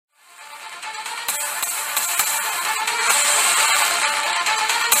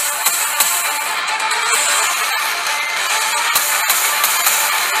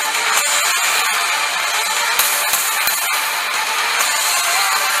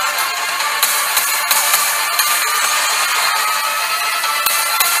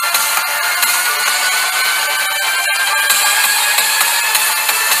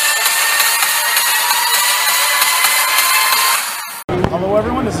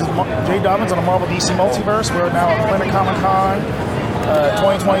is Jay Dobbins on the Marvel DC Multiverse. We're now at Planet Comicon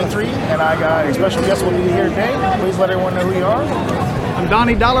 2023, and I got a special guest with me here today. Please let everyone know who you are. I'm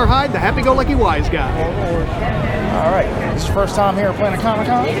Donnie Dollarhyde, the happy-go-lucky wise guy. All right, this is your first time here at Planet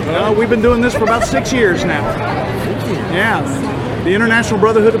Comicon? We've been doing this for about 6 years now. Yeah, the International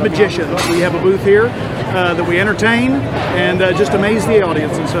Brotherhood of Magicians. We have a booth here that we entertain and just amaze the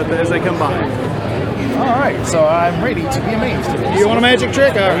audience and stuff as they come by. All right, so I'm ready to be amazed. You want a magic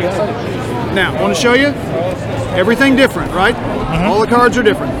trick? All right. Now, I want to show you everything different, right? Mm-hmm. All the cards are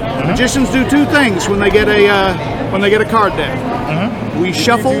different. Mm-hmm. Magicians do two things when they get a card deck. Mm-hmm. We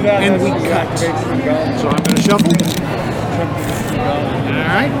shuffle and we cut. So I'm going to shuffle. All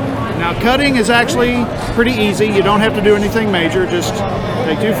right. Now, cutting is actually pretty easy. You don't have to do anything major. Just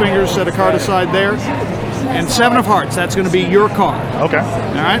take two fingers, set a card aside there. And 7 of hearts, that's going to be your card. Okay.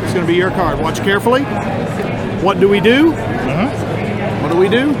 All right, it's going to be your card. Watch carefully. What do we do? Mm-hmm. What do we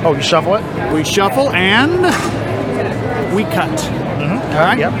do? Oh, you shuffle it? We shuffle and we cut. Mm-hmm. All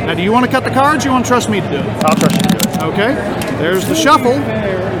right? Yep. Now, do you want to cut the cards or you want to trust me to do it? I'll trust you to do it. Okay. There's the shuffle.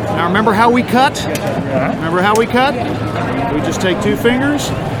 Now, remember how we cut? Uh-huh. Remember how we cut? We just take two fingers.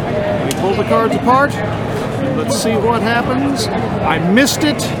 We pull the cards apart. Let's see what happens. I missed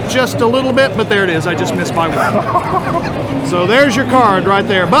it just a little bit, but there it is. I just missed by one. So there's your card right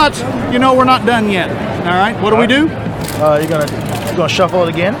there. But, you know, we're not done yet. All right, what do we do? You're gonna shuffle it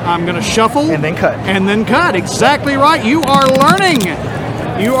again? I'm going to shuffle. And then cut. And then cut. Exactly right. You are learning.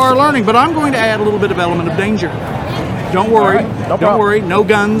 You are learning. But I'm going to add a little bit of element of danger. Don't worry. Right. Don't worry. No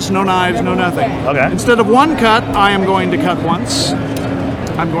guns, no knives, no nothing. Okay. Instead of one cut, I am going to cut once.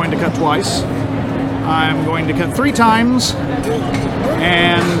 I'm going to cut twice. I'm going to cut 3 times,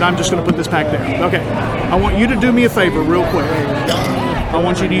 and I'm just going to put this back there. Okay, I want you to do me a favor real quick. I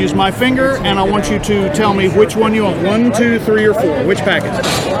want you to use my finger, and I want you to tell me which one you want. 1, 2, 3, or 4. Which packet?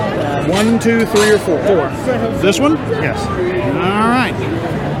 1, 2, 3, or 4? 4. This one? Yes. All right.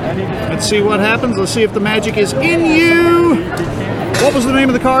 Let's see what happens. Let's see if the magic is in you. What was the name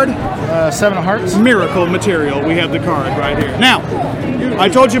of the card? 7 of hearts. Miracle material. We have the card right here. Now, I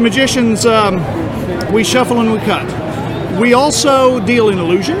told you magicians, we shuffle and we cut. We also deal in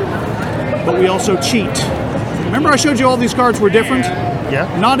illusion, but we also cheat. Remember I showed you all these cards were different?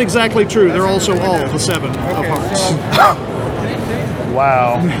 Yeah. Not exactly true. They're also all the 7 of hearts.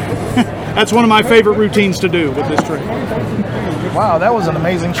 Wow. That's one of my favorite routines to do with this trick. Wow, that was an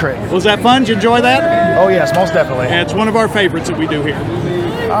amazing trick. Was that fun? Did you enjoy that? Oh yes, most definitely. Yeah, it's one of our favorites that we do here.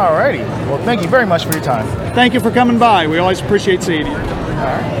 Alrighty. Well, thank you very much for your time. Thank you for coming by. We always appreciate seeing you. All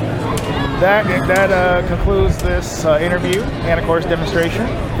right. That concludes this interview and, of course, demonstration.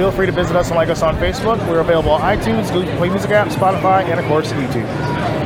 Feel free to visit us and like us on Facebook. We're available on iTunes, Google Play Music app, Spotify, and, of course, YouTube.